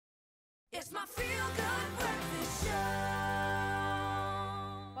It's my feel-good breakfast show.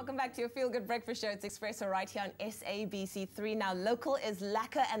 Welcome back to your Feel Good Breakfast Show. It's Expresso right here on SABC3. Now, local is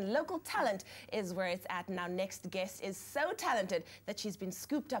lacquer and local talent is where it's at. Now, next guest is so talented that she's been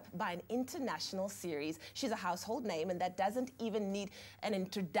scooped up by an international series. She's a household name, and that doesn't even need an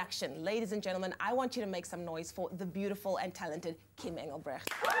introduction. Ladies and gentlemen, I want you to make some noise for the beautiful and talented Kim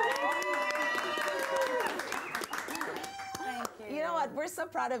Engelbrecht. You know what? We're so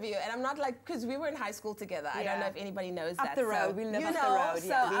proud of you, and I'm not like, because we were in high school together. Yeah. I don't know if anybody knows that. Up the road, we live up the road. So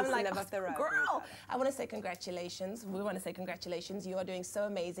yeah, I'm like, up the road. Girl, I want to say congratulations. We want to say congratulations. You are doing so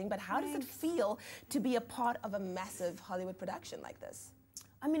amazing. But how does it feel to be a part of a massive Hollywood production like this?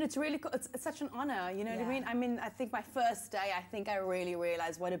 I mean, it's really cool. It's such an honor, you know what I mean? I mean, I think my first day, I think I really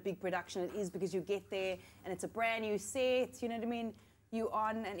realized what a big production it is, because you get there and it's a brand new set, you know what I mean? You're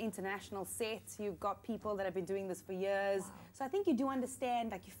on an international set, you've got people that have been doing this for years. Wow. So I think you do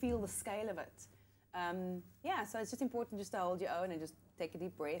understand, like, you feel the scale of it. Yeah, so it's just important just to hold your own and just take a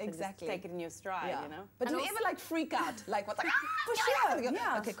deep breath and just take it in your stride, you know? But do you ever, like, freak out? Like, what's like, for sure!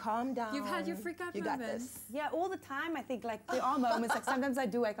 Yeah. Okay, calm down. You've had your freak out moments. You got this. Yeah, all the time. I think, like, there are moments, like, sometimes I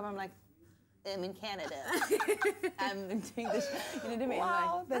do wake up, I'm like, I'm in Canada. I'm doing this, you know what I mean?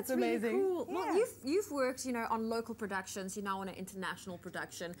 Wow, like, that's amazing. Really cool. Yeah. Well, you've worked, you know, on local productions. You're now on an international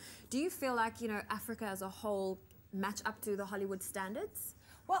production. Do you feel like, you know, Africa as a whole match up to the Hollywood standards?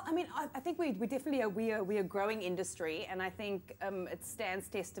 Well, I mean, I think we definitely are. We are a growing industry, and I think it stands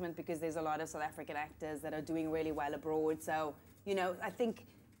testament because there's a lot of South African actors that are doing really well abroad. So, you know, I think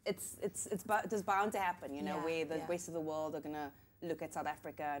it's bound to happen. You know, where the rest of the world are gonna look at South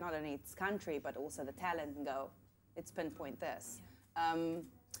Africa, not only its country, but also the talent, and go, let's pinpoint this.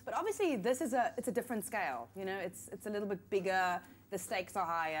 But obviously, it's a different scale. You know, it's a little bit bigger. The stakes are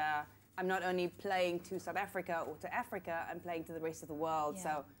higher. I'm not only playing to South Africa or to Africa, I'm playing to the rest of the world.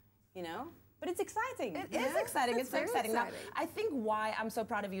 So, you know. But it's exciting. It is exciting. It's so exciting. Now, I think why I'm so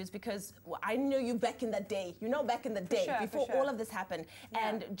proud of you is because I know you back in the day. You know, back in the day, before all of this happened.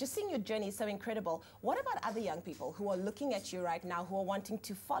 And just seeing your journey is so incredible. What about other young people who are looking at you right now, who are wanting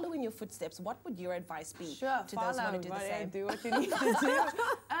to follow in your footsteps? What would your advice be to those who want to do the same? Do what you need to do.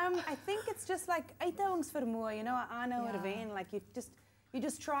 I think it's just like, uitdagings you know, I know what I mean. Like, you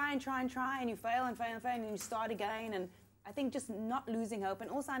just try and try and try, and you fail and fail and fail, and you start again. And I think just not losing hope,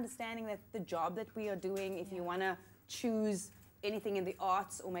 and also understanding that the job that we are doing, if you want to choose anything in the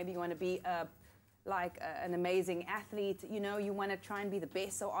arts, or maybe you want to be an amazing athlete, you know, you want to try and be the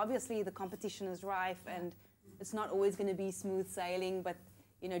best. So obviously the competition is rife, and it's not always going to be smooth sailing, but,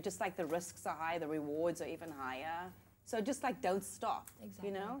 you know, just like the risks are high, the rewards are even higher. So just like, don't stop,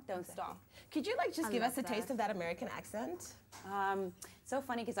 you know, don't stop. Could you like just give us a taste of that American accent? So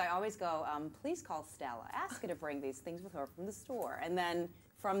funny, because I always go, please call Stella, ask her to bring these things with her from the store. And then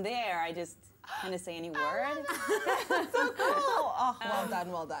from there, I just kind of say any word. So cool. Oh, well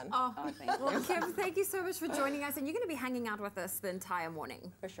done, well done. Oh, thank you. Well, Kim, thank you so much for joining us. And you're going to be hanging out with us the entire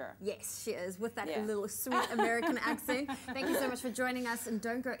morning. For sure. Yes, she is, with that little sweet American accent. Thank you so much for joining us, and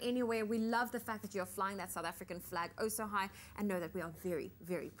don't go anywhere. We love the fact that you're flying that South African flag oh so high, and know that we are very,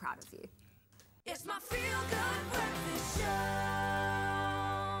 very proud of you. It's my feel-good breakfast show.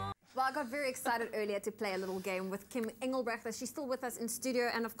 Well, I got very excited earlier to play a little game with Kim Engelbrecht. She's still with us in studio,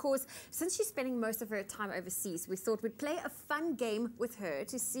 and of course, since she's spending most of her time overseas, we thought we'd play a fun game with her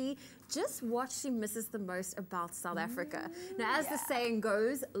to see just what she misses the most about South Africa. Now, as the saying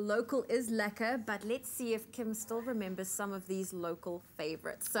goes, local is lekker, but let's see if Kim still remembers some of these local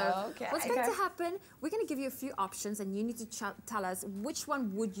favorites. So what's going to happen, we're going to give you a few options, and you need to tell us which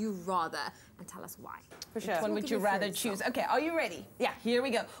one would you rather, and tell us why. For sure. Which one would you rather choose? Okay, are you ready? Yeah, here we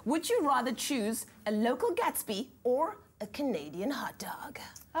go. Would you rather choose a local Gatsby or a Canadian hot dog?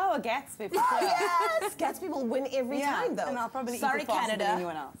 Oh, a Gatsby. Oh, yes! Gatsby will win every time, though. And I'll probably eat it faster Canada. than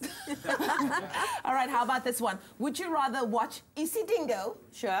anyone else. All right, how about this one? Would you rather watch Isidingo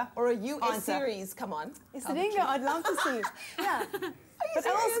or a US series? Come on. Isidingo, I'd love to see. Yeah. But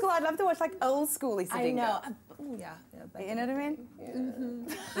old school, I'd love to watch like old school Isidingo. I know. Yeah. You know what I mean?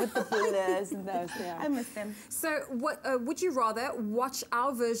 With the Buddhas and those, I miss them. So, what would you rather watch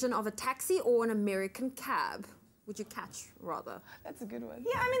our version of a taxi or an American cab? Would you catch, rather? That's a good one.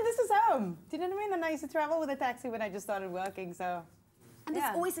 Yeah, I mean, this is home. Do you know what I mean? And I used to travel with a taxi when I just started working, so... And it's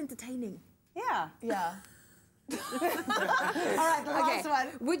always entertaining. Yeah. Yeah. All right, the last one.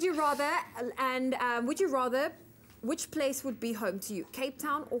 Would you rather, which place would be home to you, Cape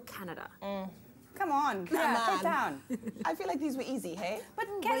Town or Canada? come on. Yeah, Cape Town. I feel like these were easy, hey? But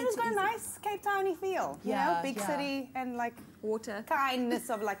Canada's got a nice Cape Towny feel. You know, big city and like water. Kindness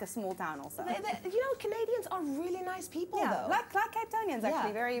of like a small town also. You know, Canadians are really nice people, though. Like Cape Townians,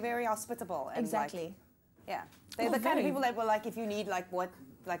 actually. Very, very hospitable. And exactly. They're the kind of people that will, like, if you need, like,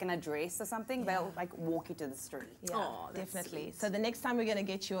 like an address or something, they'll, like, walk you to the street. Yeah, definitely. Sweet. So the next time we're going to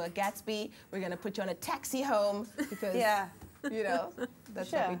get you a Gatsby, we're going to put you on a taxi home because, you know,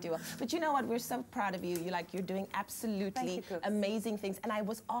 that's what we do. But you know what? We're so proud of you. You're doing absolutely amazing things. And I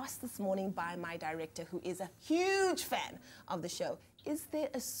was asked this morning by my director, who is a huge fan of the show, is there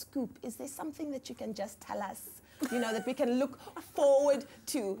a scoop? Is there something that you can just tell us, you know, that we can look forward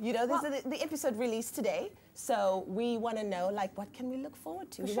to? You know, the episode released today. So we want to know, like, what can we look forward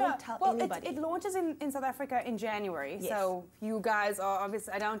to? We won't tell anybody. It launches in South Africa in January. Yes. So you guys are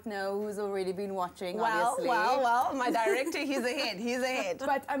obviously, I don't know who's already been watching, obviously. Well, my director, he's ahead.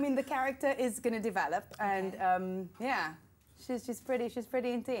 But, I mean, the character is going to develop. And, yeah, she's pretty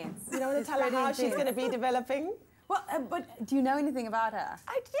intense. You don't want to tell her how she's going to be developing? Well, but do you know anything about her?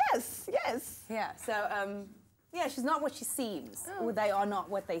 Yes. Yeah, so, yeah, she's not what she seems, or they are not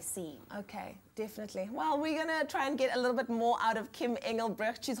what they seem. Okay, definitely. Well, we're going to try and get a little bit more out of Kim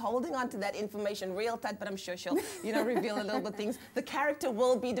Engelbrecht. She's holding on to that information real tight, but I'm sure she'll, you know, reveal a little bit things. The character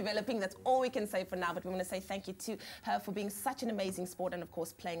will be developing. That's all we can say for now, but we want to say thank you to her for being such an amazing sport and, of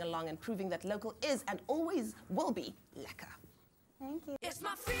course, playing along and proving that local is and always will be lekker. Thank you. It's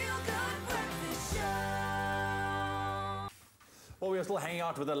my feel-good breakfast show. Well, we are still hanging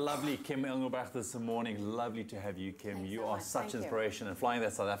out with the lovely Kim Engelbrecht this morning. Lovely to have you, Kim. You are such inspiration and flying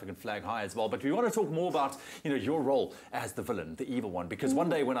that South African flag high as well. But we want to talk more about, you know, your role as the villain, the evil one. Because one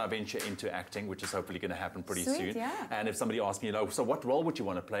day when I venture into acting, which is hopefully going to happen pretty soon, and if somebody asks me, you know, so what role would you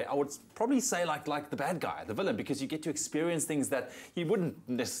want to play? I would probably say like the bad guy, the villain, because you get to experience things that you wouldn't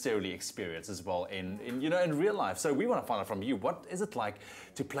necessarily experience as well in real life. So we want to find out from you, what is it like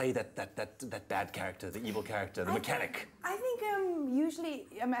to play that bad character, the evil character, the mechanic? I think usually,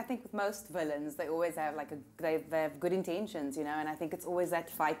 I think with most villains, they always have like they have good intentions, you know, and I think it's always that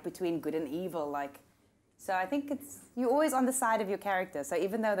fight between good and evil, like. So I think you're always on the side of your character. So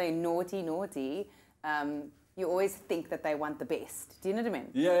even though they're naughty, you always think that they want the best. Do you know what I mean?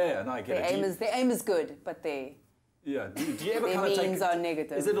 Yeah, no, I get it. Their aim is good, but do you ever their kind of means are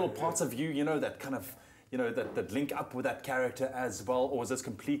negative. Is there little parts of you, you know, that kind of, you know, that link up with that character as well, or is this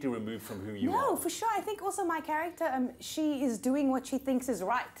completely removed from who you are? No, for sure. I think also my character, she is doing what she thinks is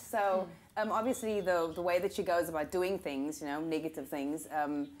right. So obviously the way that she goes about doing things, you know, negative things,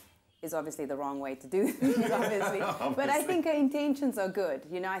 is obviously the wrong way to do things, obviously. But I think her intentions are good.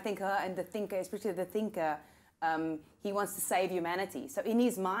 You know, I think her and the thinker, especially the thinker, he wants to save humanity. So in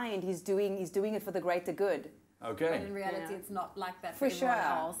his mind, he's doing it for the greater good. Okay. But in reality, it's not like that for everyone sure.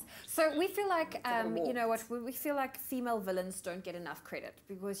 else. So we feel like, you know what, we feel like female villains don't get enough credit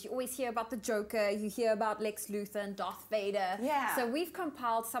because you always hear about the Joker, you hear about Lex Luthor and Darth Vader. Yeah. So we've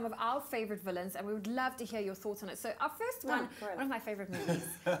compiled some of our favorite villains and we would love to hear your thoughts on it. So our first one, one of my favorite movies,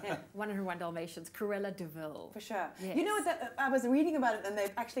 101 Dalmatians, Cruella de Vil. For sure. Yes. You know what, I was reading about it and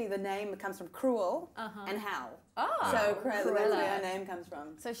actually the name comes from cruel and hell. Oh, so Cruella, that's where her name comes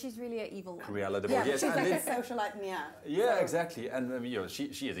from. So she's really an evil one. Cruella de Vil. Yeah, she's like a socialite, Yeah, exactly. And you know, she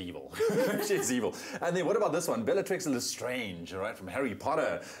is evil. She is evil. And then what about this one? Bellatrix Lestrange, right, from Harry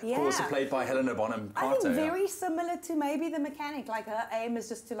Potter. Of course, played by Helena Bonham Carter. I think very similar to maybe the mechanic. Like her aim is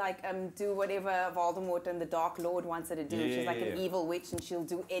just to like do whatever Voldemort and the Dark Lord wants her to do. She's like an evil witch and she'll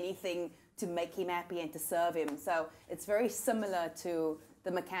do anything to make him happy and to serve him. So it's very similar to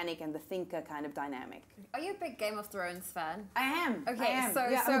the mechanic and the thinker kind of dynamic. Are you a big Game of Thrones fan? I am. Okay, so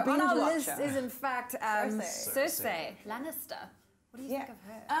on our list is in fact Cersei Lannister. What do you think of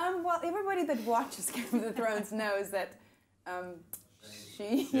her? Well, everybody that watches Game of Thrones knows that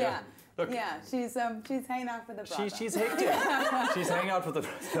she, she's hanging out with the brother. She's hectic. She's hanging out with the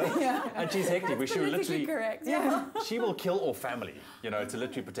brother. And she's hectic. We should literally correct. She will kill all family, you know, to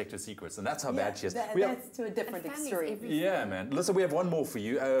literally protect her secrets, and that's how bad she is. That's to a different extreme. Yeah, man. Listen, we have one more for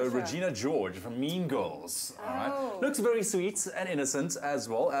you. Regina George from Mean Girls. All right. Looks very sweet and innocent as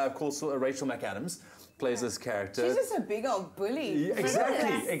well. Of course, Rachel McAdams plays this character. She's just a big old bully. Yeah,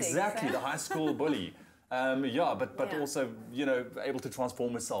 exactly. The high school bully. But also, you know, able to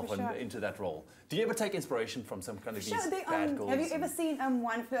transform herself into that role. Do you ever take inspiration from some kind of these bad girls? Have you ever seen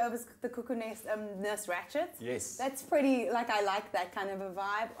One Flew Over the Cuckoo Nest, Nurse Ratched? Yes. That's pretty, like, I like that kind of a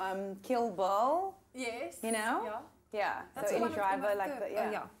vibe. Kill Bill. Yes. You know? Yeah. Yeah. That's so any driver like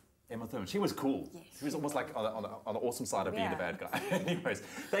that, Emma Thurman. She was cool. Yes, she was almost like on the awesome side of being the Yeah. bad guy. Anyways,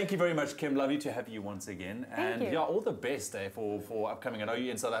 thank you very much, Kim. Lovely to have you once again. And you. yeah, all the best for upcoming. I know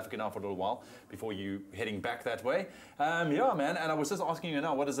you're in South Africa now for a little while before you heading back that way. Yeah, man. And I was just asking her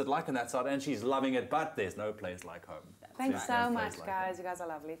now, what is it like on that side? And she's loving it, but there's no place like home. Thanks There's no so place much, like guys. home. You guys are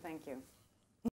lovely. Thank you.